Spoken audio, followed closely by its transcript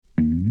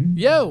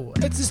Yo,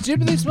 it's the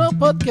Stupidly Smart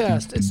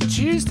Podcast. It's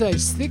Tuesday,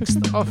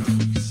 6th of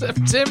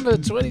September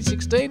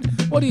 2016.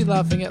 What are you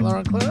laughing at,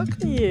 Lauren Clark?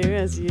 You,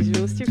 as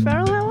usual, Stu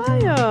Farrell, how are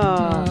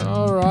you?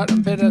 All right,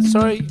 I'm better.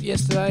 Sorry,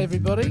 yesterday,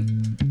 everybody.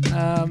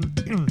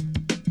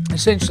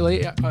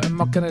 Essentially, I'm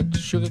not going to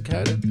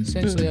sugarcoat it.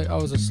 Essentially, I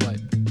was asleep.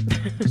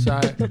 So,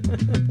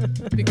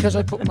 because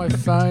I put my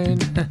phone...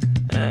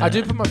 I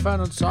do put my phone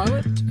on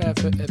silent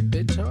at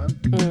bedtime.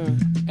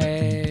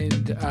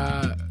 And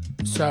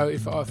so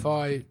if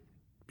I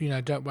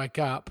don't wake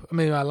up, I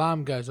mean, my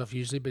alarm goes off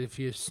usually, but if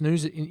you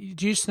snooze it,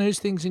 do you snooze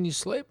things in your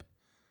sleep?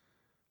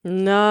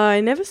 No,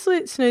 I never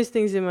snooze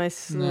things in my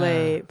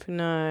sleep.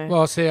 No.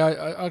 Well, see,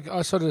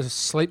 I sort of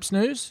sleep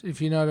snooze, if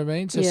you know what I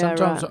mean. So Yeah,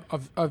 sometimes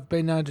right. I've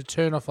been known to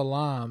turn off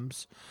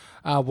alarms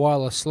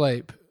while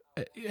asleep,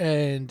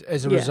 and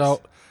as a Yes.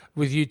 result,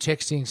 with you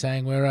texting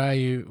saying, "Where are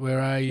you? Where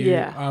are you?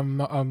 Yeah.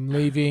 I'm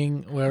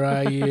leaving. Where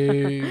are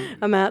you?"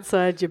 I'm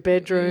outside your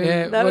bedroom.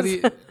 Yeah, That what was do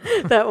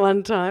you- that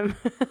one time.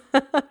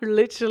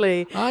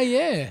 Literally, Oh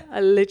yeah.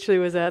 I literally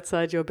was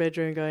outside your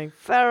bedroom going,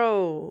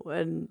 Farrell,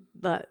 and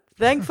like,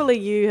 thankfully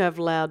you have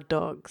loud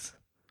dogs.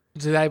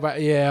 Do they?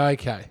 Yeah.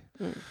 Okay.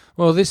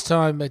 Well, this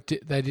time they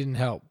didn't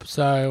help.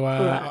 So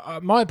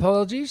Right. my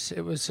apologies.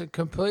 It was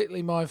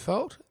completely my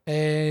fault.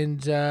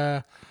 And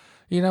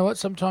you know what?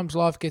 Sometimes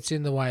life gets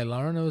in the way,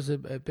 Lauren. It was a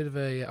bit of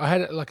I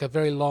had a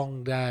very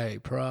long day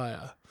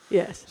prior.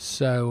 Yes.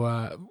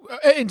 So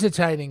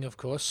entertaining, of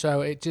course.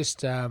 So it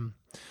just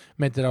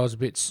meant that I was a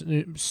bit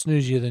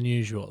snoozier than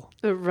usual.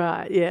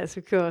 Right. Yes,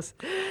 of course.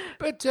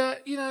 But,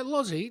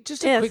 Lozzie,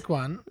 just a Yes. quick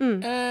one.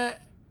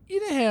 You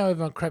know how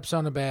everyone craps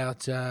on about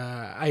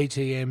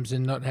ATMs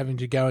and not having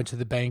to go into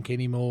the bank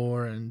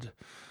anymore and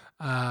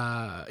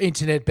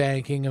internet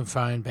banking and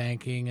phone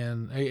banking?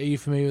 And are you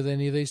familiar with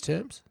any of these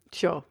terms?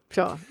 Sure.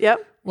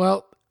 Yep.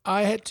 Well,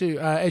 I had to,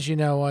 as you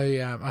know, I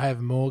have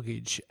a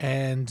mortgage,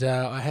 and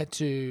I had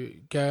to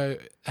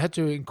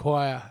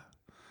inquire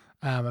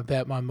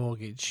about my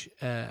mortgage.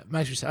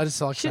 Makes me, I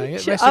just like saying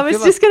it. Makes me I was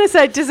feel just going to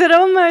say, does it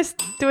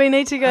almost, do we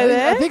need to go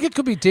there? I think it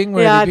could be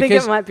dingworthy. Yeah, I think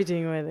because it might be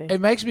dingworthy.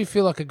 it makes me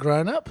feel like a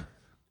grown-up.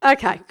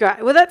 Okay,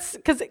 great. Well, that's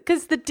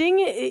because the ding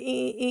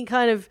it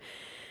kind of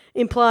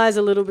implies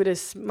a little bit of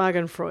smug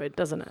and Freud,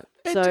 doesn't it?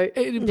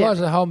 It implies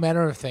a whole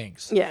manner of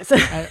things. Yes.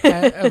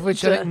 Of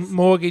which I think Does.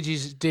 mortgage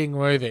is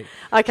ding-worthy.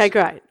 Okay,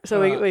 great.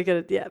 So Right. we got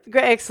it. Yeah,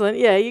 great, excellent.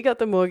 Yeah, you got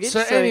the mortgage. So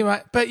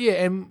anyway, but yeah,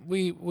 and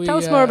we tell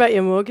us more about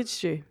your mortgage,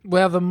 Stu.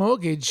 Well, the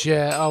mortgage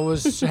I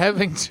was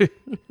having to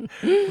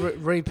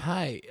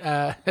repay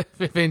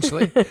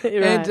eventually,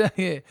 Right.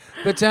 and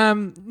but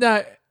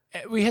no,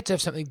 we had to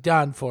have something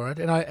done for it,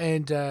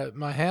 and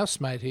my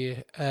housemate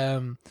here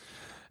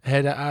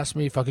had asked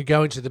me if I could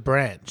go into the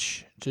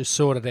branch to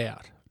sort it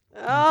out.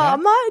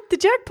 Oh, the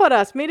jackpot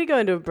asked me to go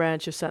into a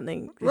branch or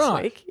something this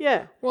Right. week.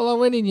 Yeah. Well, I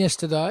went in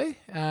yesterday,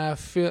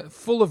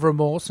 full of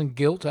remorse and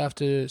guilt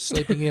after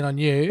sleeping in on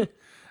you.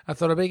 I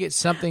thought I'd better get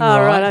something Oh,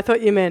 right. right. I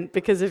thought you meant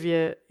because of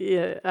your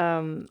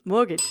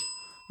mortgage.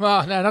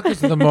 Well, no, not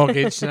because of the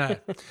mortgage, no.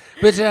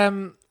 But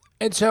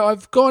and so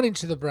I've gone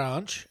into the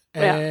branch.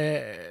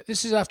 Yeah.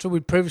 This is after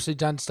we'd previously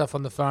done stuff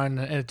on the phone,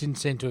 and it didn't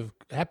seem to have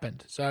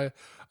happened. So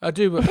I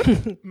do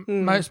what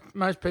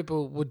most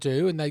people would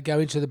do, and they go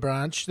into the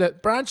branch.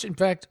 That branch, in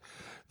fact,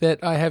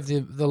 that I have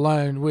the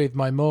loan with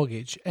my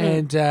mortgage.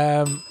 And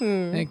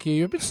thank you.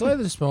 You're a bit slow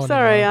this morning.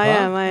 Sorry,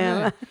 Lauren I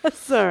Clark. am.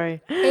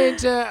 Sorry.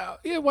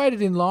 And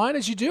waited in line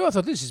as you do. I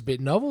thought this is a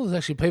bit novel. There's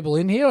actually people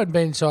in here. I'd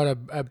been inside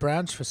a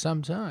branch for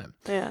some time.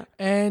 Yeah.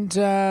 And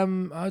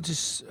I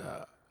just,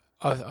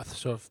 I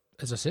sort of,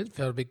 as I said,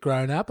 felt a bit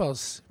grown up. I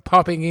was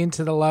popping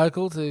into the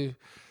local to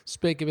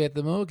speak about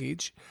the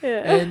mortgage.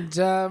 Yeah. And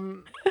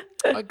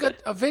I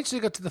eventually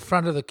got to the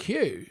front of the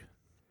queue,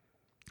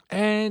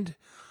 and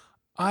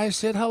I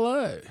said,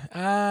 "Hello,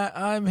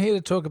 I'm here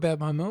to talk about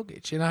my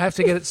mortgage, and I have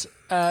to get it.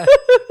 I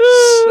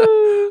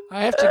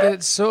have to get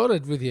it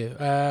sorted with you.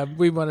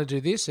 We want to do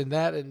this and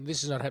that, and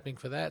this is not happening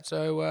for that.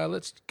 So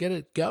let's get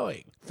it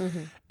going."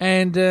 Mm-hmm.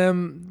 And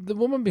the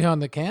woman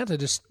behind the counter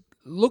just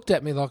looked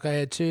at me like I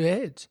had two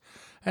heads,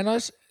 and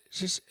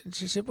she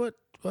said, "What?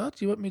 Do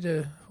you want me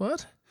to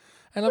what?"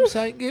 And I'm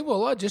saying, "Yeah,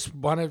 well, I just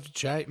wanted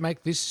to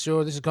make this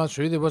sure this has gone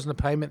through. There wasn't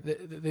a payment.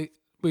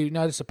 We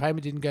noticed a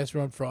payment didn't go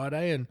through on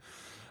Friday, and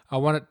I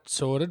want it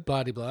sorted,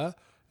 blah, blah, blah."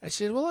 I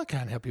said, "Well, I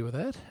can't help you with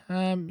that.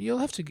 You'll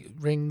have to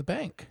ring the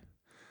bank."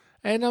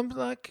 And I'm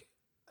like,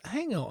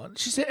 "Hang on."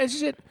 She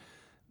said,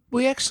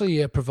 "We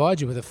actually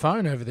provide you with a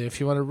phone over there if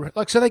you want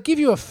to." So they give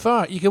you a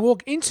phone. You can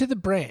walk into the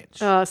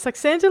branch Oh, it's like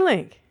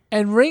Centrelink.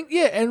 and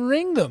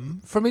ring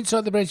them from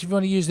inside the branch if you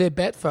want to use their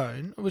bat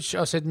phone. Which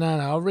I said, no,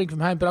 I'll ring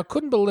from home. But I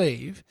couldn't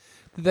believe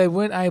that they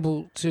weren't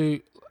able to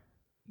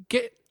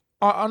get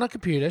on a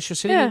computer. She's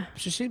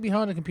sitting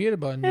behind a computer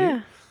behind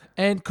you,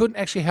 and couldn't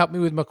actually help me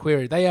with my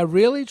query. They are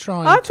really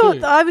trying. I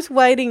thought I was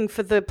waiting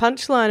for the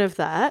punchline of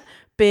that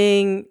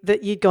being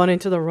that you'd gone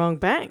into the wrong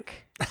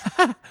bank.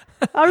 I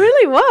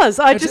really was.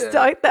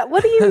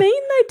 What do you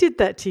mean they did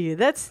that to you?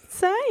 That's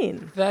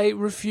insane. They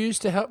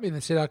refused to help me. They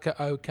said,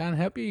 I can't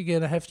help you. You're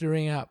going to have to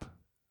ring up.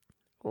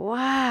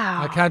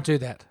 Wow. I can't do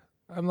that.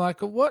 I'm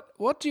like,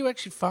 what do you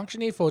actually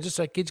function here for? Just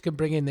so kids can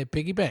bring in their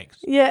piggy banks?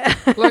 Yeah.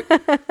 Like,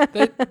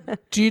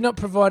 do you not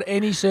provide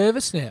any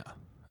service now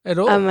at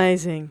all?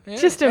 Amazing. Yeah.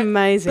 Just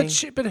amazing.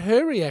 But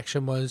her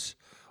reaction was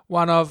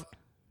one of,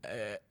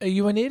 are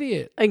you an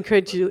idiot?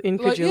 Incredulity.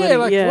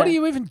 What are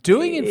you even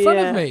doing in front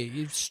Yeah. of me,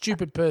 you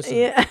stupid person?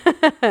 Yeah.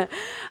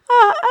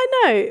 I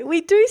know.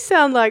 We do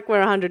sound like we're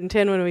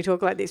 110 when we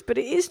talk like this, but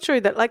it is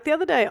true that, like, the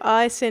other day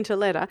I sent a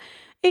letter.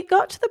 It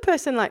got to the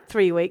person like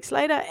 3 weeks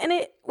later,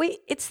 and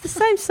it's the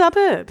same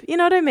suburb. You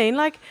know what I mean?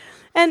 Like,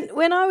 and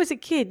when I was a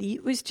kid,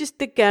 it was just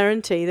the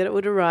guarantee that it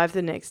would arrive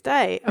the next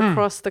day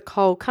across the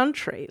whole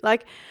country.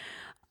 Like,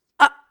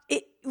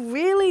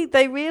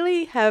 they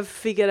really have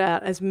figured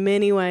out as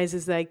many ways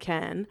as they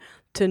can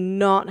to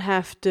not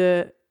have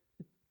to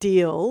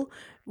deal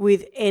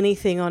with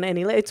anything on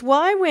any level. It's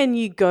why when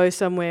you go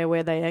somewhere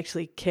where they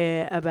actually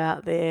care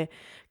about their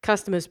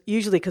customers,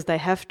 usually because they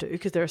have to,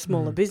 because they're a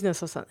smaller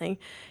business or something,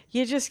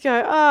 you just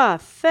go,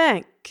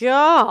 thank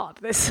God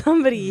there's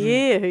somebody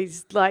here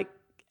who's like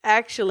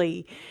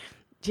actually,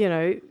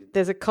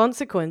 there's a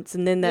consequence,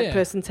 and then that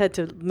person's had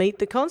to meet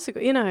the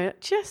consequence.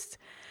 Just...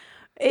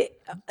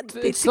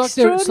 It's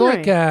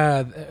like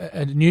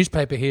a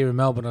newspaper here in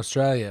Melbourne,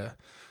 Australia,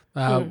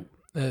 a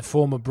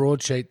former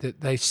broadsheet, that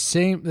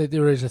that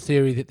there is a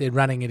theory that they're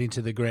running it into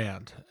the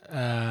ground.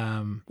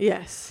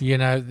 Yes.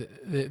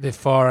 They're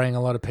firing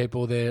a lot of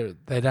people. They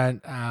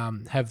don't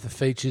have the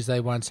features they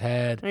once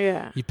had.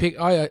 Yeah.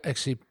 I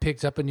actually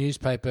picked up a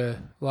newspaper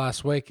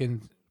last week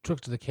and took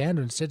it to the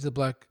counter and said to the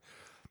bloke,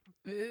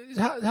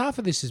 half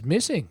of this is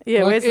missing.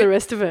 Yeah, where's the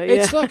rest of it?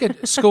 It's like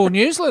a school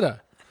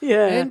newsletter.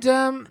 Yeah, and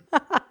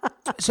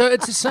so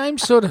it's the same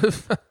sort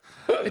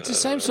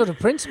of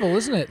principle,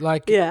 isn't it?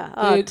 Like,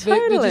 totally.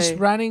 They're just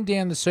running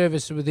down the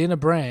service within a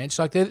branch.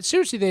 Like, they're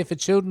seriously there for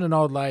children and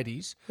old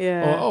ladies,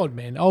 or old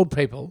men, old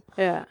people,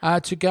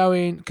 to go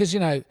in, because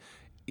you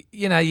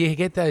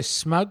get those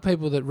smug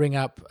people that ring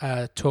up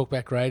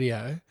talkback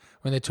radio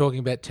when they're talking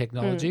about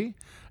technology,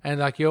 and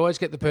like you always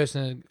get the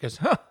person that goes,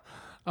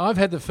 I've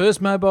had the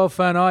first mobile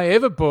phone I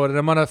ever bought, and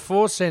I'm on a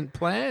 4-cent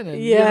plan. And,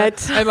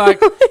 and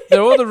like,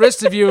 all the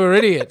rest of you are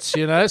idiots,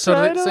 So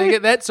you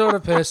get that sort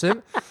of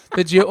person,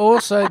 but you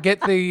also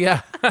get the...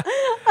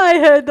 I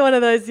heard one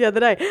of those the other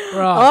day.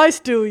 Right. I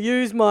still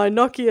use my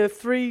Nokia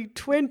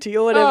 320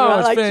 or whatever. Oh,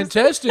 it's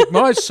fantastic.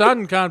 My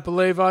son can't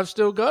believe I've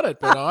still got it,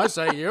 but I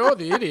say, you're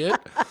the idiot.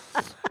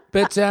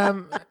 But,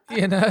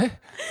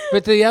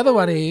 but the other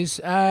one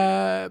is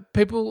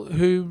people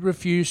who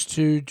refuse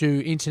to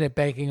do internet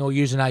banking or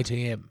use an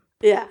ATM.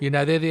 Yeah.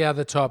 They're the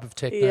other type of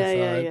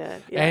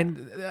technophobe. Yeah.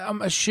 And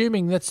I'm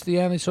assuming that's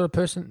the only sort of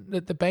person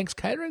that the bank's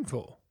catering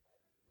for.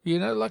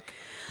 Like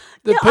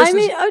the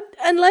person.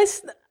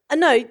 Unless...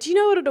 No, do you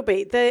know what it'll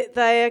be?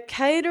 They are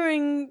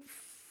catering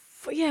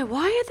for... Yeah,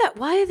 why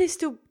are there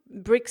still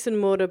bricks and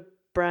mortar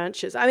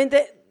branches? I mean,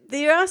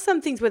 there are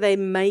some things where they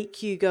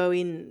make you go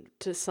in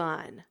to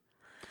sign.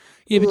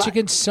 Yeah, but you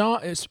can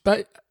sign.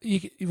 But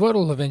what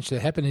will eventually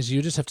happen is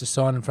you just have to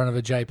sign in front of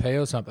a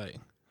JP or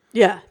something.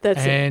 Yeah,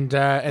 that's it. And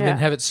then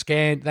have it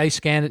scanned. They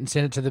scan it and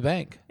send it to the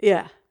bank.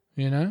 Yeah.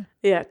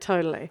 Yeah,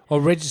 totally.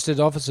 Or registered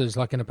officers,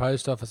 like in a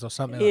post office or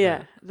something like that.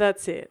 Yeah,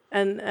 that's it.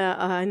 And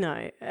I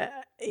know.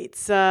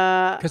 It's...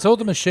 Because all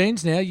the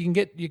machines now, you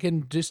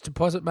can just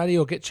deposit money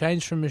or get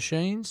change from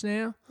machines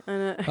now. I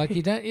know. Like,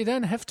 you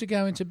don't have to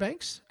go into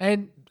banks.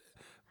 And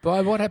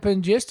by what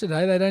happened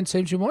yesterday, they don't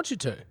seem to want you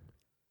to.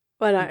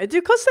 Well, no,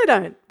 of course they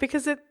don't,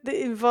 because it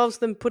involves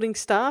them putting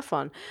staff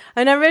on.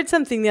 And I read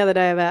something the other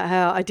day about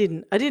how I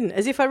didn't,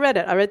 as if I read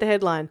it. I read the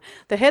headline.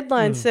 The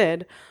headline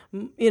said,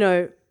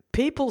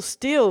 people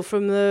steal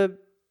from the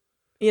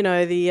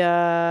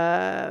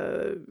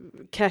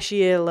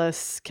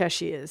cashierless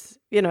cashiers,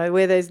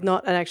 where there's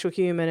not an actual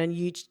human, and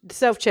you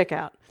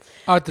self-checkout.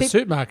 Oh, at the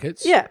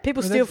supermarkets? Yeah,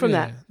 people steal from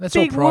that. That's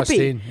Big all priced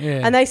whoopee. in.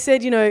 Yeah. And they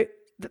said,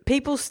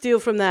 people steal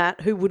from that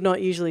who would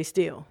not usually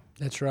steal.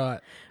 That's right.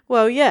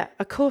 Well, yeah,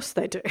 of course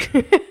they do.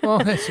 Well,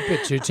 that's a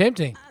bit too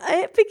tempting.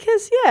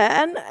 Because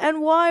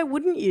and why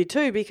wouldn't you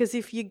too? Because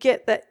if you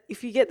get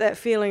that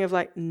feeling of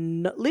like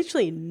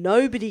literally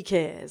nobody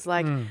cares,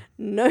 like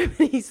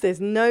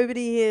there's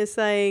nobody here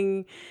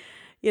saying,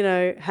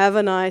 have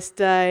a nice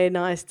day,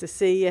 nice to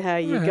see you, how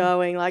you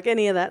going, like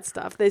any of that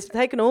stuff. They've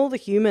taken all the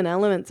human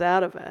elements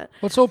out of it.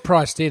 Well, it's all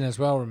priced in as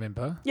well,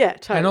 remember? Yeah,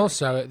 totally. And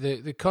also,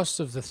 the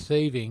cost of the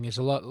thieving is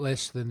a lot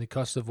less than the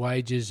cost of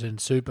wages and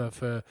super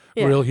for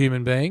real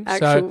human beings.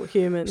 Actual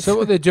humans. So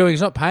what they're doing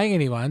is not paying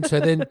anyone, so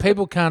then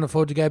people can't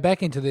afford to go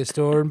back into their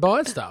store and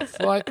buy stuff.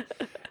 Like,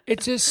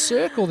 it's a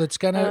circle that's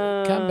going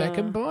to come back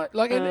and bite.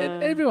 Like,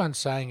 and everyone's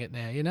saying it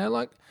now,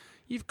 like,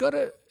 you've got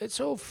to. It's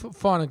all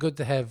fine and good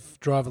to have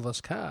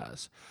driverless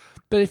cars,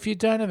 but if you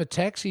don't have a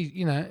taxi,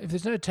 if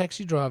there's no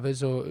taxi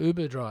drivers or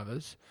Uber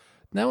drivers,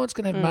 no one's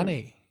going to have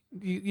money.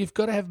 You've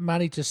got to have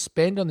money to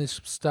spend on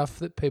this stuff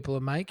that people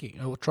are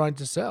making or trying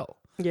to sell.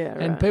 Yeah,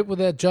 right. And people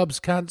without jobs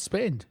can't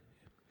spend.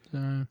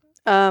 So.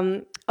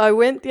 I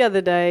went the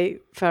other day,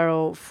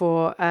 Farrell,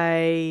 for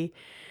a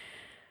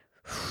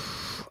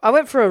I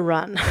went for a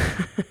run.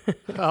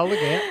 Oh, look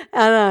at.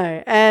 I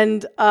know.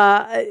 And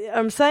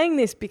I'm saying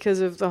this because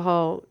of the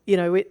whole,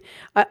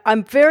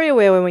 I'm very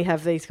aware when we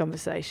have these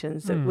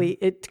conversations that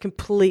it's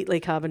completely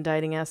carbon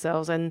dating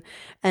ourselves, and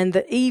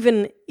that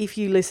even if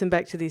you listen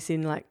back to this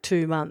in like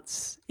 2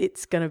 months,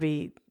 it's going to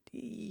be,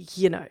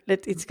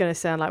 it's going to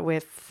sound like we're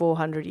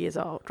 400 years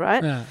old,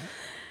 right? Yeah.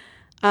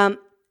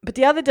 But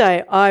the other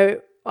day I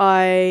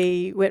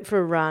went for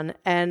a run,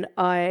 and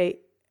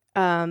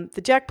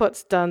the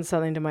jackpot's done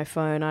something to my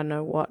phone, I don't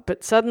know what,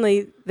 but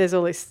suddenly there's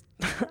all this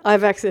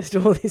I've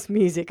accessed all this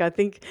music. I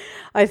think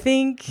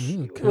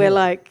Cool. we're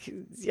like,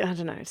 I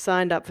don't know,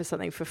 signed up for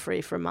something for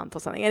free for a month or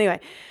something. Anyway,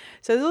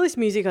 so there's all this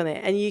music on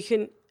there,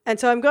 and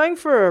so I'm going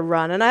for a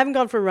run, and I haven't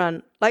gone for a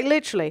run, like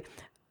literally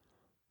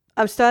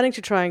I'm starting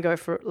to try and go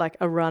for like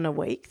a run a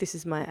week. This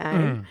is my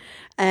aim.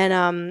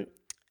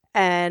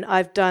 And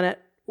I've done it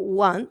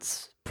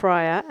once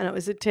prior, and it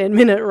was a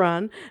 10-minute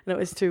run, and it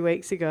was 2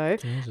 weeks ago.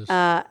 Jesus.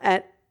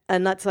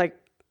 And that's like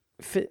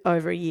for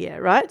over a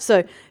year, right?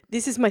 So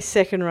this is my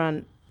second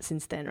run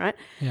since then, right?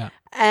 Yeah.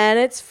 And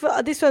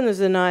this one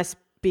was a nice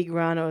big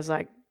run. It was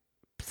like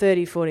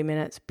 30, 40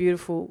 minutes,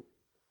 beautiful,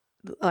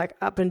 like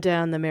up and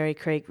down the Merry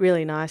Creek,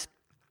 really nice.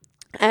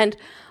 And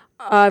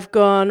I've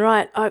gone,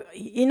 right, when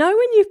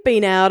you've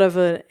been out of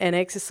an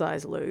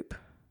exercise loop,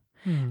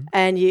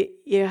 and you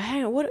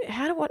hang on, what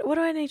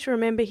do I need to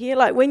remember here?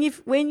 Like when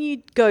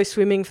you go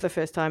swimming for the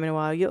first time in a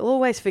while, you'll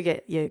always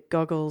forget your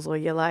goggles, or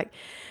you're like,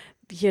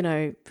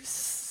 the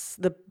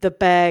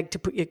bag to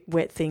put your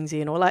wet things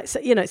in, or like,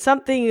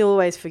 something you'll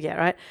always forget,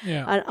 right?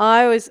 Yeah. And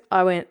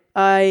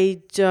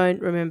I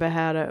don't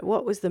remember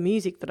what was the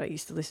music that I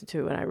used to listen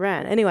to when I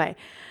ran. Anyway,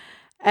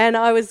 and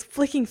I was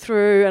flicking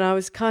through, and I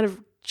was kind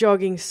of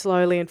jogging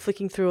slowly and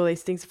flicking through all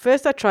these things.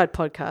 First I tried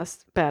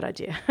podcasts, bad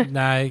idea.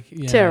 No.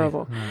 Yeah,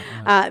 Terrible.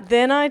 No.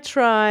 Then I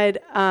tried,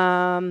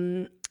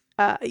 a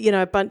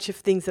bunch of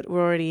things that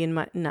were already in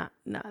my, no,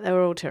 they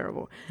were all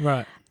terrible.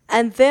 Right.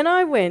 And then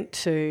I went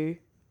to,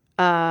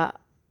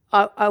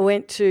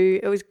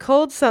 it was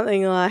called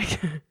something like,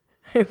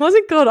 it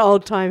wasn't called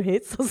Old Time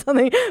Hits or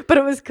something, but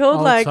it was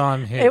called Old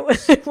Time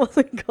Hits. It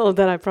wasn't called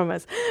that, I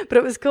promise. But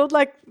it was called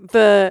like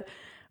the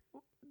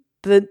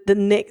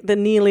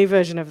nearly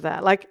version of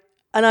that. Like,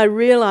 and I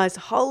realized,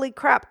 holy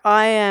crap,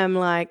 I am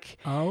like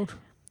old.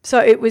 So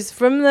it was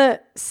from the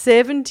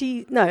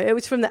 70s. No, it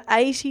was from the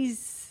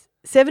 80s,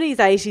 70s,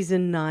 80s,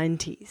 and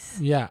 90s.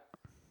 Yeah.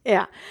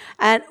 Yeah,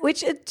 and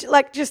which it's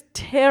like just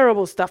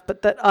terrible stuff,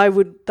 but that I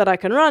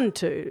can run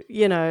to.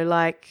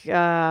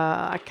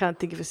 I can't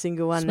think of a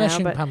single one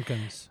Smashing now, but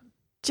Pumpkins.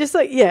 just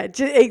like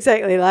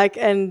exactly, like,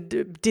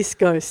 and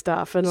disco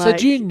stuff, and So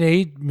do you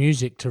need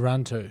music to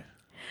run to?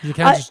 You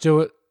can't just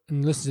do it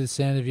and listen to the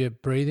sound of your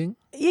breathing?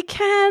 You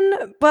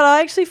can, but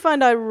I actually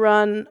find I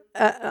run.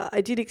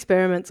 I did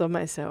experiments on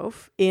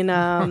myself in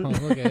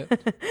Look at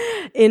it.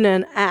 in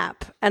an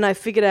app, and I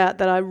figured out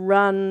that I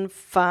run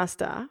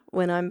faster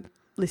when I'm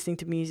listening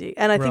to music,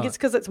 and I think it's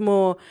because it's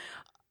more.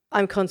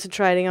 I'm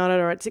concentrating on it,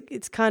 or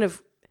it's kind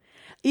of.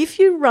 If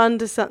you run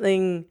to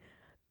something,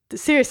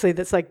 seriously,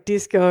 that's like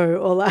disco,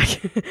 or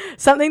like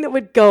something that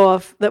would go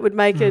off, that would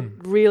make it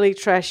really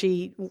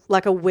trashy,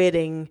 like a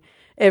wedding.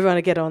 Everyone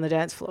would get on the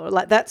dance floor,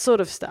 like that sort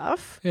of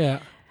stuff. Yeah.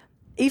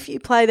 If you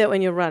play that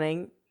when you're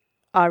running,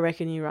 I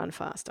reckon you run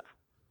faster.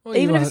 Well,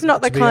 even if it's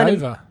not the kind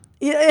of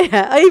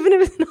yeah, even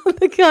if it's not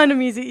the kind of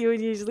music you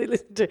would usually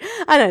listen to.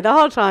 I know the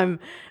whole time,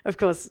 of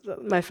course,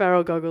 my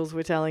Farrell goggles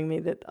were telling me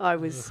that I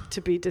was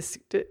to be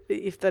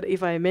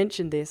if I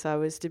mentioned this, I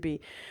was to be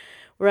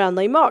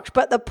roundly mocked.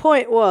 But the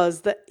point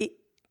was that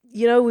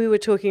we were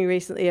talking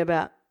recently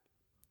about.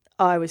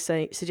 I was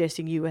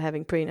suggesting you were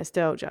having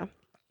pre-nostalgia.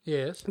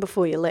 Yes.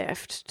 Before you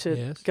left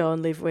to go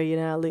and live where you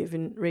now live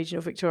in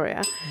regional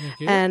Victoria.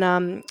 Thank you.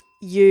 And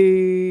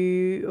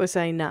you were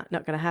saying, no,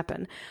 not going to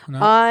happen. No.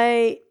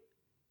 I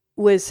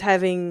was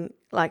having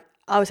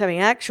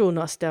actual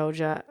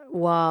nostalgia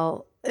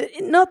while,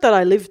 not that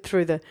I lived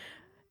through the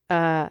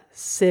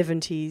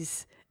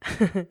 70s.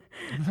 You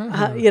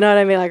know what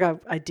I mean? Like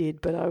I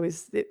did, but I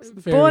was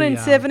born in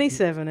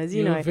 77, as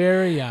you know. You're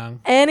very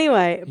young.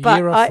 Anyway, but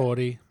Year of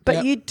 40.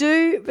 But you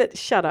do, but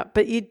shut up.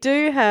 But you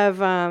do have,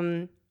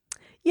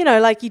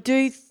 like you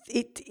do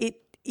it.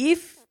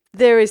 If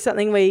there is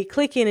something where you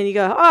click in and you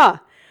go,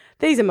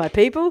 these are my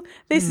people.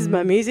 This is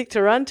my music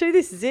to run to.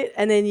 This is it.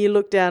 And then you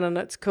look down and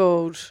it's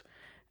called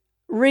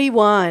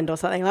Rewind or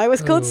something. Like it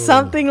was called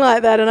something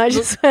like that. And I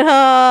just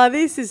went,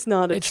 this is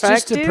not attractive. It's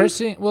just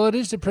depressing. Well, it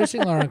is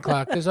depressing, Lauren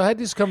Clark, because I had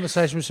this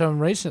conversation with someone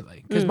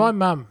recently. Because my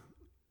mum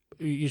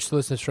used to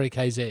listen to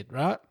 3KZ,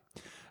 right?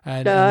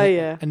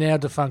 And now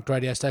defunct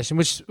radio station,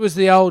 which was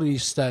the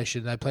oldies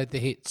station. They played the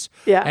hits.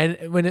 Yeah.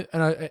 And when it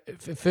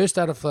first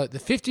started afloat, the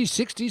 50s,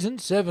 60s, and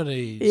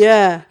 70s.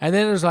 Yeah. And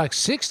then it was like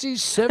 60s,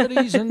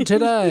 70s, and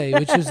today,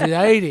 which was the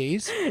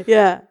 80s.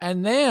 Yeah.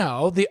 And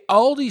now the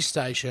oldies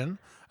station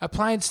are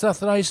playing stuff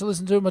that I used to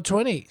listen to in my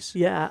 20s.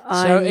 Yeah,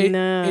 I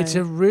know. It's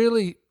a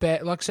really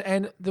bad,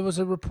 and there was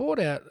a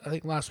report out, I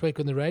think last week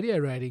when the radio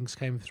ratings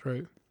came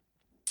through,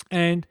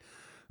 and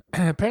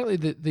apparently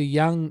the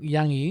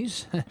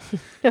youngies,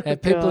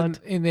 people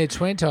in their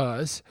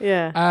 20s,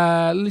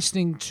 are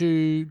listening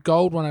to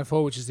Gold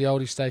 104, which is the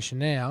oldie station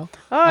now,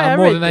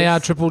 more than they are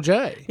Triple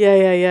J.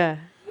 Yeah.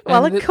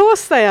 Well, of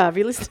course they are. Have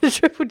you listened to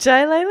Triple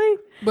J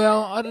lately?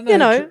 Well, I don't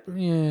know.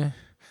 Yeah.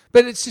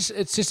 But it's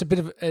just a bit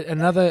of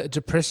another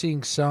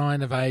depressing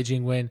sign of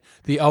aging when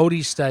the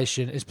oldie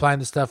station is playing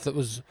the stuff that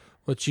was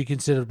what you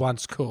considered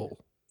once cool.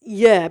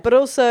 Yeah, but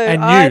also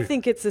I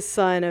think it's a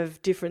sign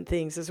of different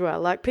things as well.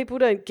 Like people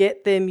don't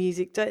get their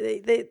music.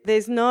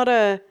 There's not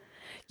a...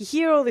 You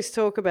hear all this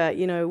talk about,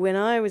 when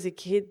I was a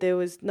kid, there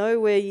was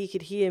nowhere you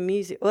could hear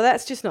music. Well,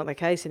 that's just not the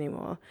case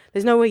anymore.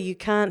 There's nowhere you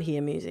can't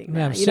hear music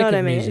now. You know what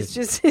I mean?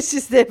 Music. It's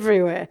just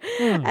everywhere,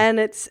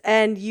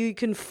 and you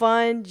can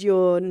find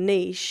your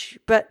niche.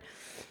 But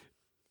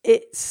I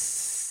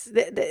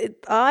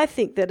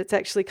think that it's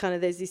actually kind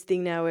of there's this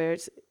thing now where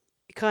it's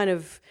kind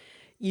of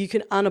you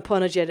can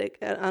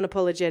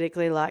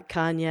unapologetically like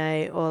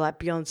Kanye or like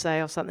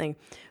Beyonce or something,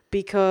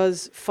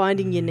 because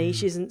finding your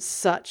niche isn't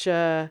such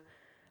a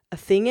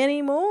thing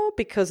anymore,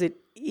 because it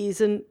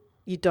isn't.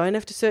 You don't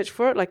have to search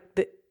for it. Like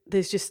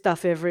there's just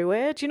stuff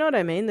everywhere. Do you know what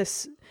I mean?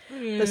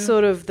 The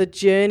sort of the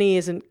journey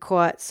isn't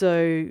quite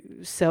so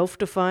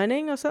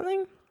self-defining or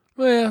something.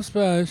 Well, I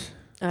suppose.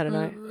 I don't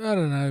know. I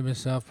don't know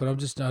myself, but I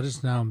just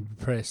know I'm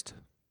depressed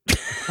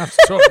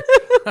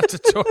after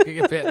talking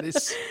about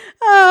this.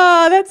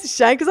 Oh, that's a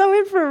shame, because I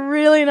went for a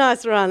really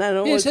nice run and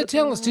it was so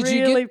tell us, did really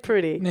you get,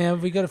 pretty. Now,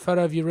 have we got a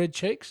photo of your red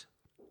cheeks?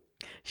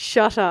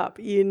 Shut up.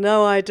 You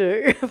know I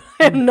do.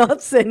 I'm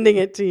not sending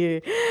it to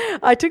you.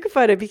 I took a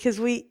photo because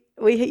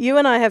you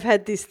and I have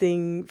had this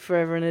thing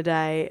forever and a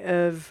day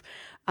of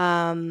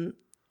the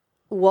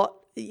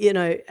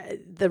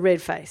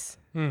red face.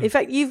 In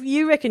fact,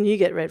 you reckon you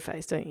get red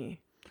face, don't you?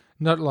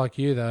 Not like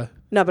you, though.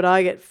 No, but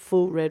I get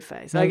full red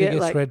face. Nobody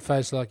gets red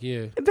face like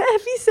you. But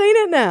have you seen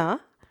it now?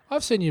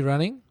 I've seen you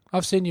running.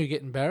 I've seen you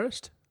get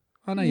embarrassed.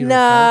 I know you're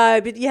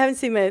No, but you haven't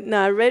seen me.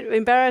 No, red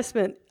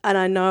embarrassment, and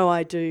I know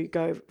I do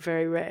go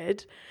very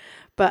red,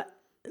 but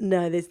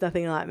no, there's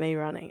nothing like me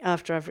running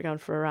after I've gone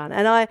for a run.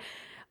 And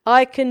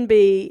I can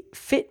be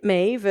fit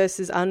me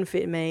versus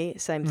unfit me,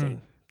 same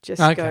thing.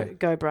 Just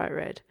go bright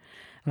red.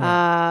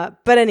 Right.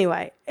 But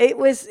anyway, it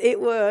was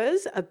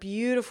a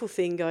beautiful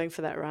thing going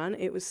for that run.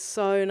 It was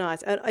so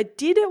nice. And I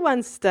did at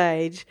one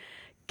stage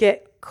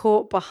get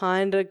caught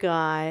behind a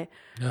guy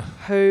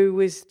who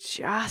was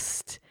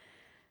just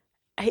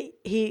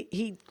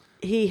he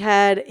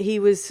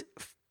was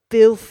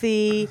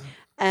filthy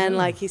and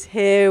like his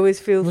hair was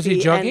filthy. Was he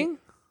jogging?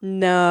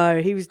 No,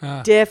 he was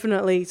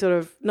definitely sort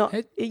of not.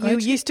 You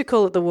used to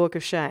call it the walk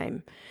of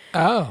shame.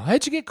 Oh,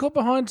 how'd you get caught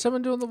behind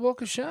someone doing the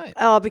walk of shame?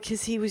 Oh,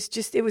 because it was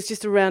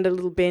just around a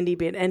little bendy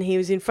bit, and he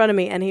was in front of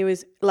me, and he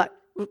was like,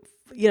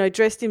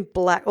 dressed in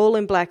black, all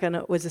in black, and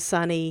it was a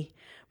sunny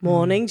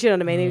morning. Do you know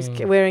what I mean? He was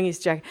wearing his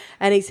jacket,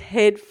 and his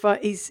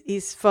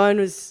phone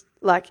was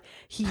like,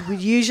 he would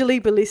usually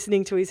be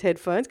listening to his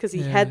headphones because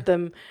he had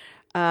them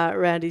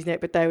around his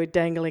neck, but they were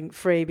dangling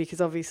free because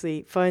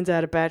obviously phone's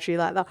out of battery,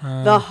 like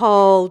the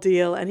whole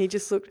deal, and he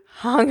just looked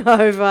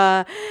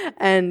hungover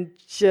and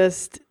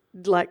just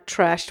like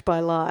trashed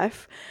by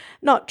life.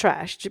 Not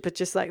trashed, but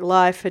just like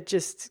life had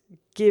just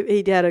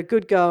he'd had a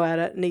good go at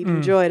it and he'd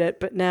enjoyed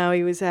it, but now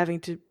he was having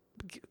to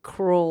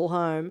crawl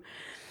home.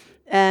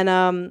 And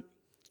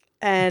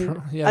go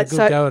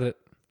at it.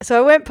 So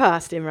I went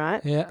past him,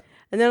 right? Yeah.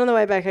 And then on the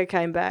way back I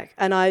came back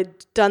and I'd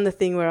done the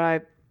thing where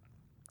I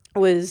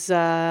was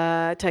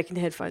taking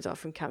the headphones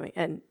off and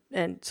coming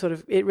and sort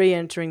of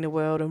re-entering the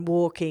world and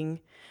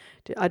walking.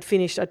 I'd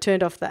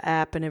turned off the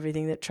app and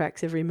everything that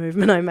tracks every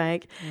movement I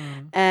make.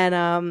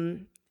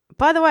 And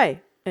by the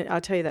way,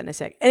 I'll tell you that in a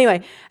sec.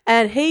 Anyway,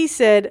 and he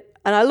said,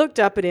 and I looked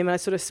up at him and I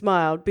sort of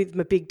smiled with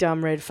my big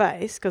dumb red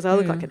face because I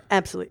look like an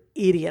absolute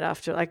idiot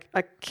after. Like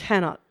I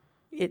cannot.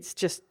 It's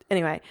just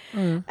anyway.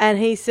 And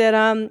he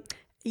said,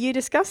 "You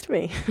disgust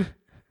me."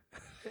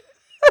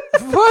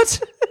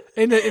 What?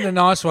 In a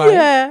nice way.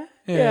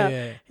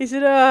 Yeah. He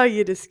said, "Oh,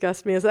 you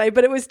disgust me."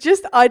 But it was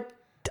just I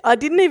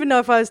didn't even know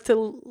if I was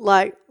to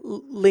like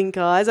link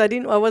eyes. I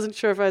wasn't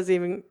sure if I was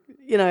even,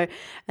 And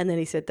then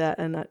he said that,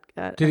 and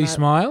did he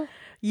smile?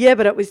 Yeah,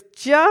 but it was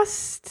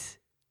just.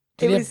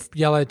 Did he have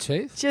yellow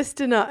teeth?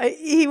 Just enough.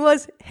 He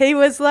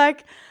was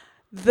like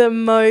the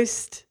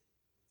most.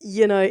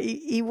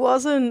 He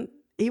wasn't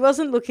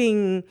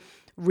looking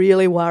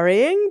really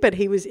worrying, but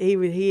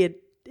he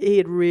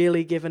had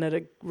really given it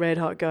a red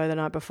hot go the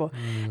night before.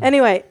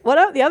 Anyway,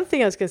 the other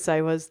thing I was going to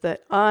say was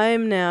that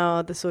I'm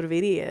now the sort of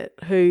idiot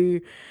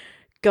who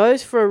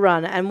goes for a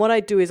run, and what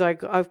I do is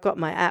I've got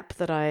my app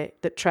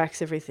that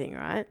tracks everything,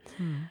 right?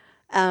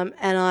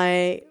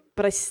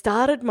 But I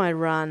started my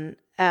run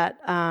at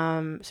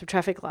some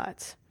traffic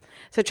lights.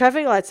 So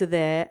traffic lights are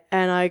there,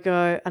 and I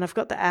go, and I've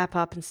got the app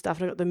up and stuff,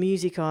 and I've got the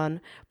music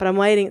on, but I'm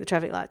waiting at the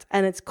traffic lights,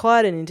 and it's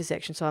quite an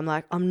intersection, so I'm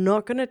like, I'm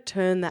not going to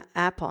turn the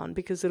app on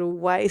because it'll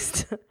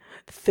waste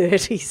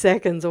 30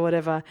 seconds or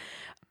whatever,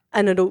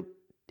 and it'll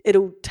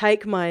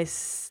take my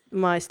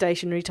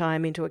stationary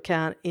time into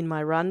account in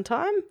my run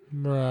time.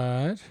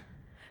 Right.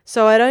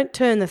 So I don't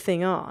turn the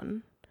thing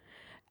on.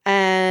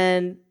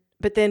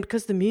 But then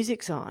because the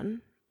music's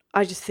on,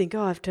 I just think,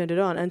 oh, I've turned it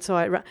on. And so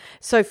I run.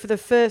 So for the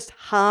first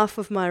half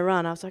of my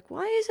run, I was like,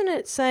 why isn't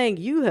it saying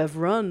you have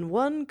run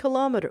 1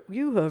 kilometer?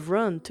 You have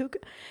run 2.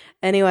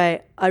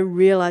 Anyway, I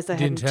realized I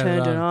hadn't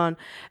turned it on.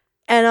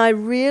 And I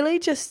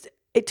really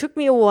it took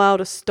me a while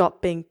to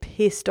stop being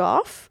pissed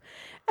off.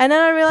 And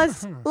then I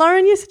realized,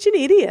 Lauren, you're such an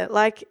idiot.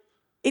 Like,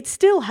 it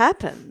still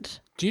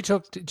happened. Do you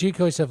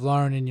call yourself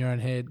Lauren in your own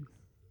head?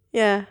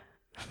 Yeah.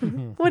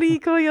 What do you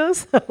call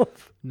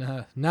yourself?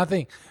 No,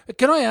 nothing.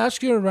 Can I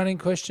ask you a running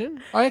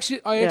question? I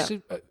actually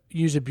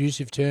use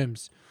abusive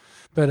terms,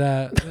 but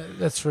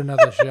that's for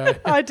another show.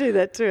 I do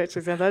that too,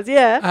 actually, sometimes.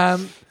 Yeah.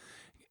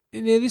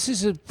 This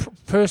is a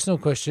personal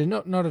question,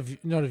 not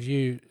of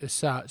you as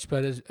such,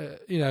 but as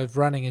of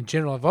running in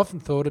general. I've often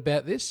thought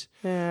about this.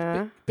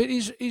 Yeah. But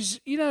is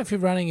if you're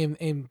running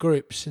in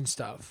groups and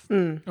stuff,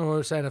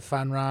 or say a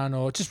fun run,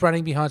 or just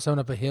running behind someone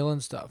up a hill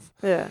and stuff.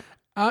 Yeah.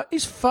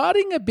 Is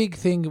farting a big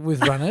thing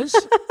with runners?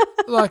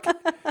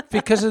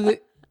 Because I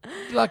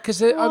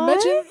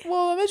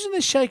imagine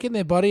they're shaking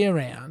their body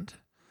around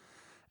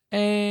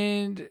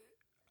and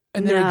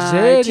they're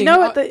exerting. Do you know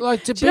what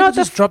do people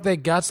just drop their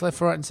guts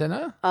left, right and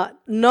centre?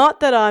 Not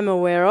that I'm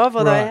aware of,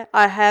 although Right.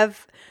 I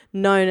have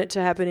known it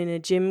to happen in a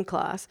gym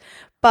class.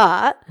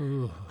 But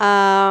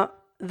the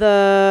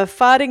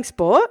farting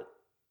sport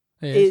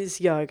Yes. is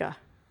yoga.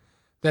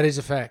 That is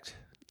a fact.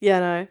 Yeah,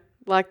 no.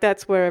 Like,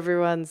 that's where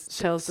everyone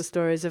tells the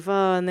stories of,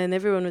 and then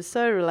everyone was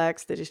so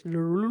relaxed, they just...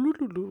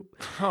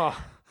 Oh.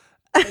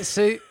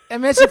 See,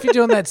 imagine if you're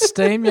doing that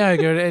steam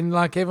yoga and,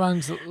 like,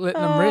 everyone's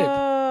letting them rip.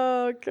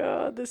 Oh,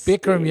 God. The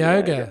Bikram steam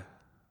yoga.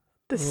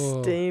 The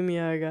steam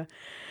yoga.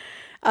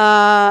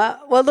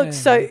 Well, look,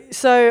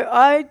 so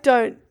I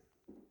don't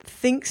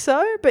think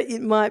so, but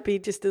it might be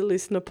just a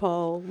listener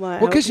poll. Well,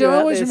 because you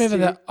always remember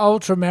the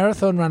ultra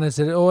marathon runners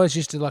that always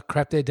used to, like,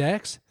 crap their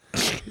dacks.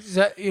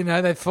 So,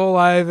 they fall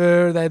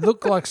over, they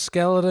look like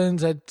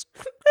skeletons, they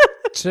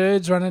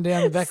turds running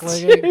down the back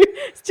leg.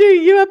 Stu,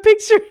 you are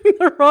picturing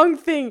the wrong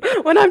thing.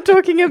 When I'm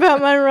talking about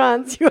my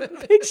runs, you are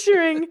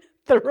picturing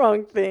the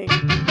wrong thing.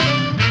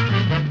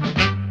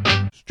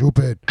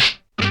 Stupid.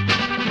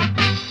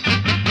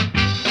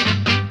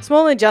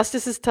 Small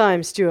injustices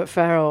time, Stuart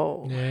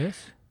Farrell.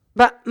 Yes.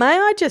 But may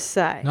I just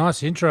say...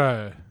 Nice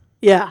intro.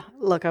 Yeah,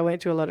 look, I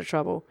went to a lot of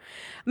trouble.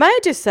 May I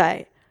just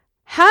say,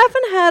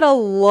 haven't had a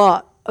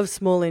lot of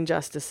small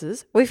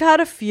injustices. We've had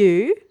a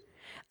few,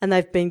 and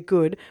they've been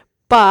good,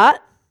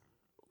 but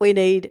we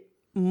need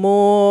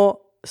more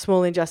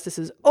small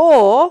injustices.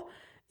 Or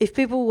if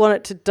people want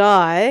it to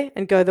die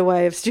and go the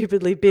way of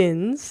stupidly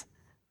bins,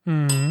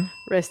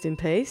 rest in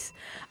peace,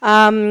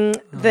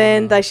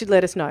 then they should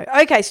let us know.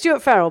 Okay,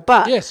 Stuart Farrell,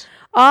 but yes.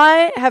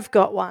 I have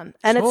got one,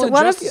 and Small it's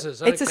one of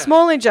injustices, it's a okay.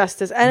 small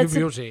injustice, and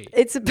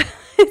it's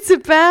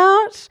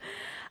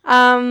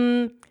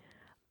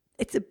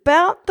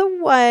about the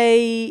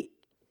way.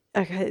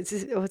 Okay,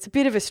 it's a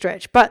bit of a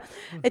stretch, but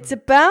it's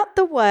about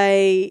the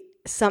way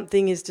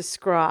something is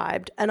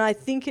described, and I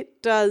think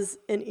it does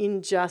an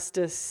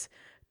injustice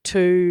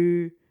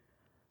to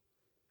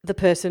the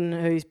person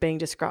who's being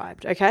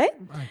described. Okay.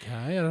 Okay,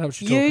 I don't know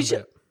what you're talking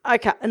about.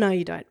 Okay, no,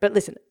 you don't. But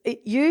listen,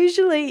 it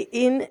usually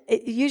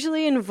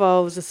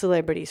involves a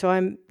celebrity. So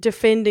I'm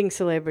defending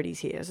celebrities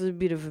here. This is a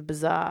bit of a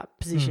bizarre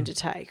position to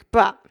take,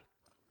 but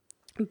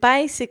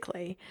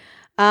basically,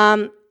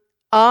 I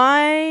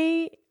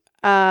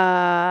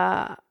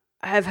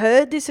have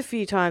heard this a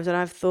few times, and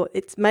I've thought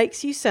it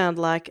makes you sound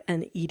like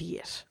an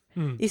idiot.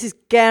 This is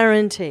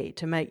guaranteed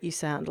to make you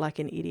sound like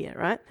an idiot,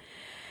 right?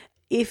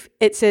 If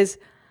it says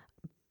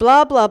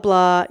blah, blah,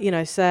 blah,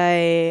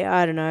 say,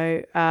 I don't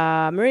know,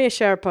 Maria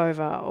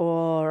Sharapova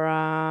or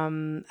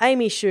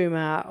Amy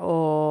Schumer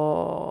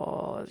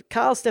or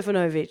Karl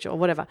Stefanovic or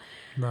whatever,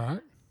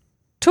 Right.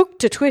 took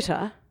to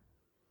Twitter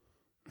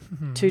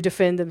to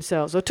defend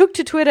themselves, or took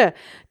to Twitter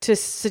to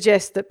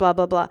suggest that blah,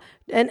 blah, blah.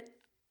 And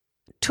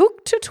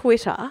took to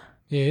Twitter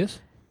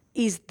Yes.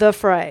 is the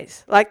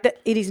phrase. Like,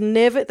 it is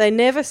never, they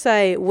never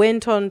say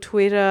went on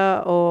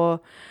Twitter,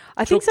 or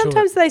I think Took to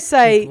sometimes they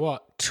say...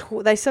 What?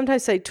 They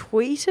sometimes say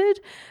tweeted,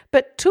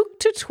 but took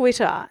to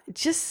Twitter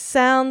just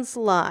sounds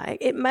like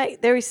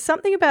there is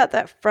something about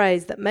that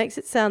phrase that makes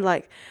it sound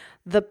like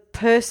the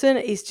person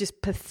is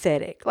just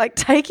pathetic. Like,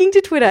 taking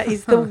to Twitter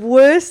is the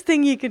worst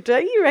thing you could do,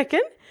 you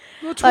reckon?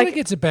 Well, Twitter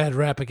gets a bad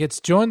rap. It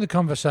gets join the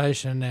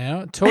conversation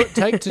now.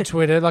 Take to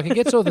Twitter. Like, it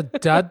gets all the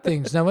dud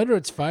things. No wonder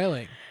it's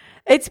failing.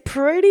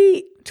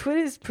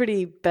 Twitter's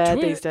pretty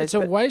bad these days. It's a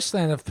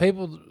wasteland of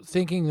people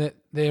thinking that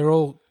they're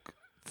all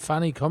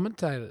funny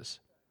commentators.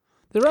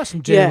 There are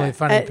some genuinely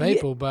funny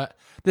people, but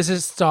there's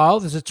a style.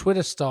 There's a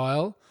Twitter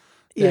style.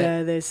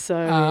 There's so.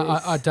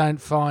 I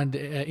don't find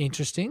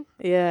interesting.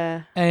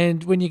 Yeah.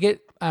 And when you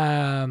get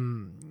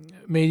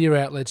media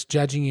outlets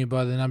judging you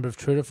by the number of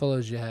Twitter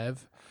followers you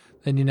have,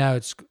 then you know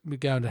it's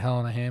going to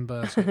hell in a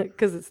handbasket.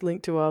 Because it's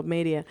linked to old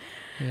media.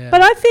 Yeah.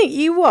 But I think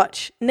you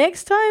watch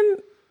next time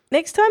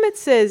it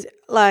says,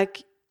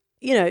 like,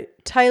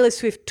 Taylor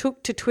Swift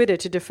took to Twitter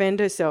to defend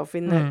herself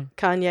in the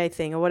Kanye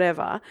thing or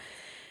whatever,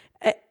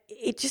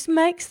 it just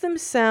makes them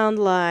sound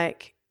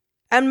like,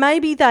 and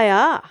maybe they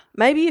are.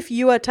 Maybe if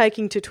you are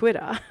taking to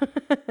Twitter,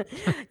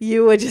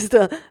 you are just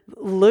a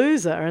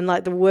loser and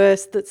like the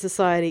worst that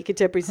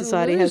contemporary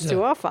society has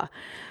to offer.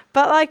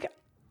 But like,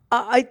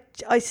 I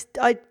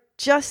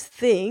just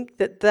think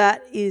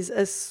that is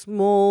a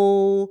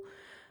small.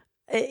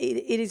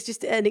 It is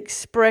just an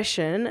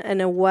expression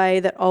and a way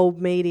that old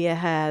media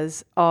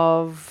has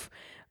of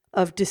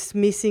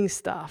dismissing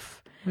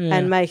stuff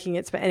and making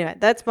it. Anyway,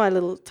 that's my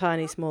little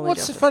tiny small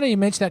injustice. What's funny you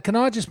mention that? Can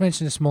I just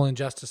mention a small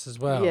injustice as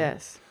well?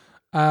 Yes.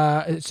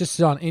 It's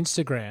just on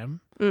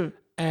Instagram.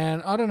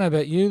 And I don't know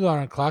about you,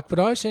 Lauren Clark, but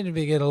I seem to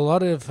be getting a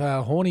lot of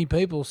horny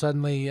people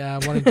suddenly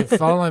wanting to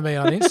follow me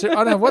on Instagram. I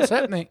don't know what's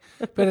happening,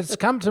 but it's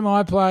come to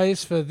my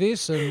place for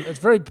this, and it's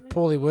very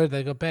poorly worded.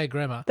 They've got bad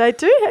grammar. They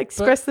do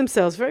express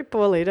themselves very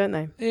poorly, don't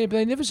they? Yeah, but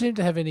they never seem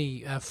to have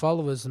any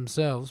followers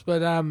themselves.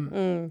 But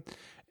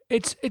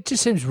it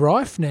just seems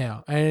rife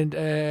now. And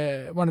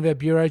one of our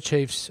bureau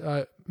chiefs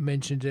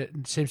mentioned it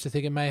and seems to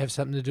think it may have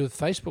something to do with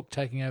Facebook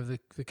taking over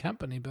the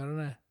company, but I don't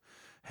know.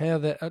 How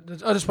that?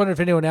 I just wonder if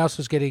anyone else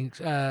was getting.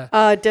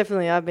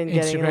 Definitely, I've been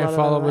getting a lot Instagram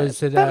followers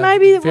that but are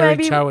maybe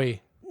very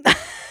showy.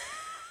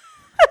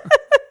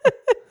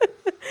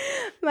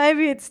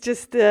 Maybe it's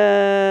just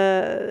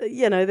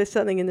there's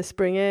something in the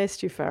spring air,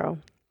 Stu Farrell.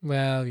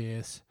 Well,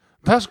 yes,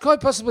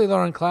 quite possibly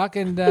Lauren Clark,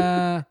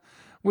 and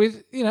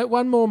with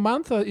one more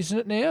month, isn't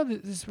it now?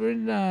 We're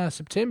in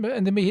September,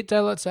 and then we hit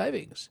daylight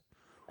savings.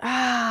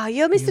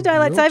 You're Mr.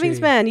 Daylight Savings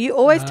man. You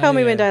always tell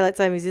me when daylight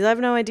savings is. I have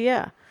no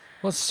idea.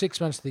 Well, 6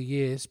 months of the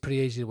year. It's pretty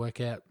easy to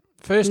work out.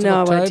 First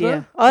no of October.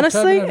 Idea. Honestly,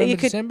 October, November, you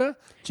could, December,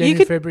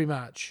 January, February,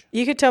 March.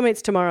 You could tell me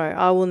it's tomorrow.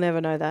 I will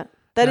never know that.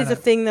 That is a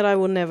thing that I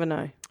will never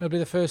know. It'll be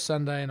the first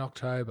Sunday in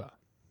October.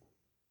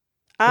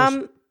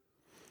 Are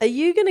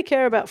you going to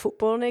care about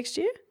football next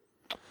year?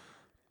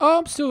 Oh,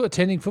 I'm still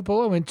attending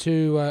football. I went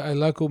to a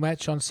local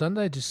match on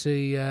Sunday to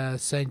see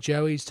St.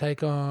 Joey's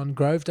take on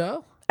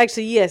Grovedale.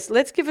 Actually, yes.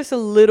 Let's give us a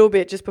little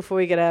bit, just before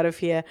we get out of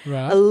here,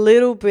 right. A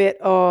little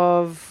bit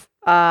of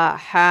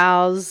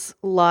how's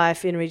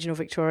life in regional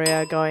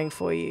Victoria going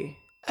for you?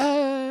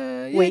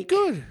 Good. Week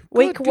good,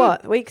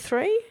 what? good. Week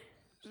 3?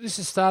 This is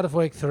the start of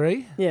week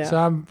 3. Yeah. So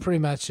I'm pretty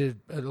much at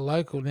a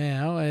local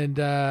now. And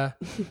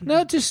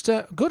no, just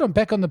good. I'm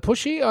back on the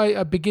pushy.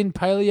 I begin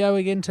paleo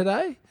again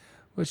today,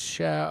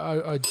 which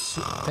I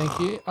thank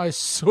you. I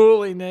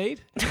sorely need.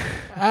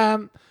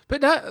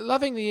 But no,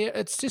 loving the year.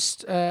 It's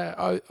just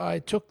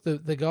I took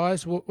the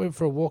guys, went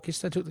for a walk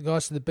yesterday, took the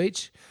guys to the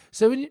beach.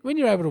 So when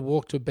you're able to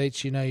walk to a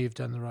beach, you know you've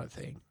done the right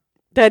thing.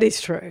 That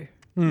is true.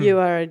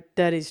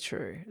 That is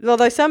true.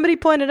 Although somebody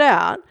pointed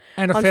out.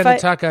 And I found a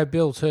Taco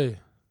Bill too.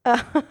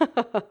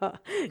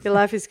 Your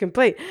life is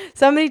complete.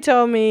 Somebody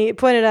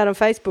pointed out on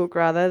Facebook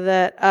rather,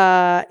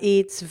 that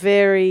it's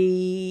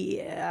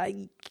very,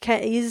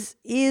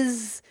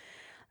 is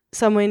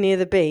somewhere near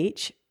the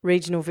beach,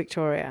 regional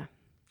Victoria.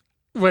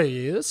 Well,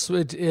 yes,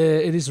 it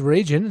is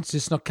region. It's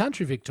just not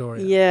country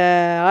Victoria.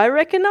 Yeah, I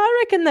reckon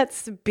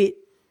that's a bit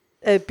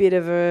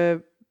of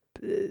a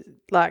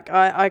like.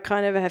 I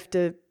kind of have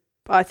to.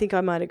 I think I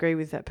might agree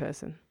with that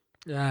person.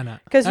 Yeah, no.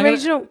 Because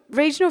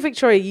regional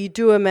Victoria, you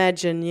do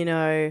imagine,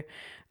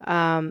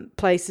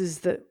 places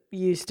that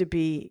used to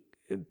be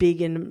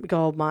big in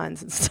gold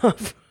mines and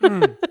stuff.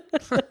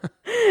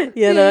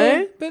 you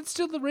know, but it's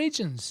still the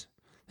regions.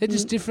 They're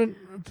just different,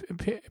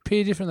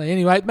 appear differently.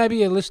 Anyway,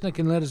 maybe a listener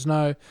can let us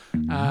know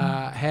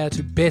how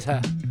to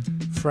better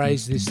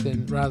phrase this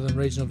rather than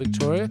regional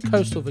Victoria,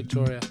 coastal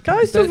Victoria.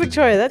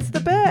 Victoria, that's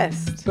the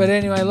best. But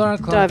anyway, Lauren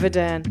Clark. Diver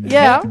Dan.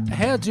 Yeah.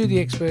 How do the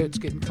experts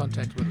get in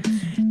contact with us?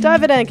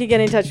 Diver Dan can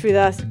get in touch with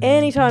us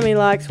anytime he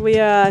likes. We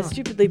are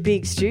Stupidly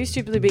Big Stu,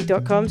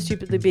 stupidlybig.com,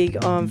 Stupidly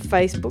Big on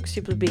Facebook,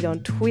 Stupidly Big on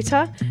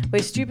Twitter.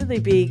 We're Stupidly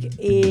Big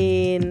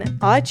in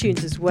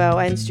iTunes as well,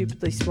 and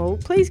Stupidly Small.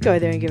 Please go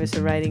there and give us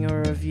a rating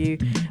or a review.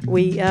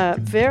 We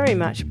very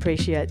much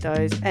appreciate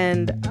those,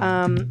 and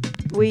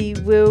we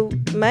will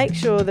make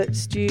sure that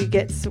Stu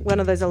gets one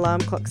of those alarm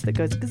clocks that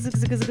goes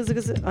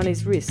on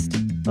his wrist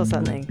or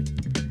something.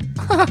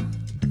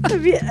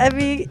 Have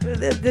you,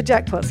 the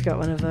Jackpot's got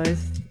one of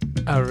those.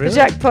 Oh, really? The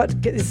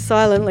Jackpot is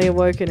silently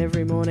awoken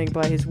every morning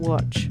by his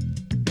watch.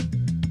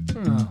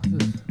 Oh,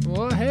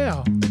 well,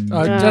 how?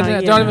 Oh,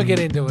 don't even get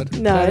into it.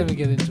 No. Don't even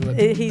get into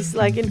it. He's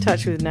like in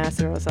touch with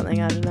NASA or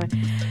something. I don't know.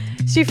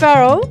 Stu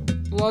Farrell,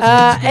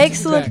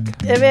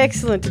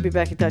 excellent to be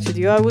back in touch with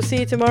you. I will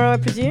see you tomorrow, I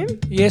presume.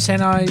 Yes,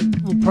 and I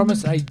will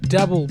promise a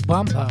double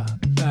bumper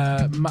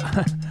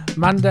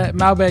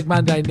Mailbag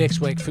Monday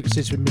next week,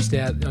 since we missed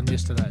out on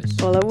yesterday's.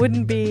 Well, it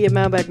wouldn't be a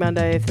Mailbag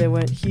Monday if there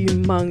weren't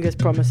humongous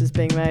promises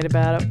being made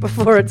about it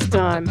before its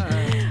time.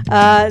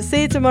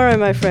 See you tomorrow,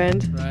 my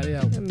friend.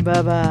 Radio.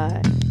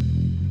 Bye-bye.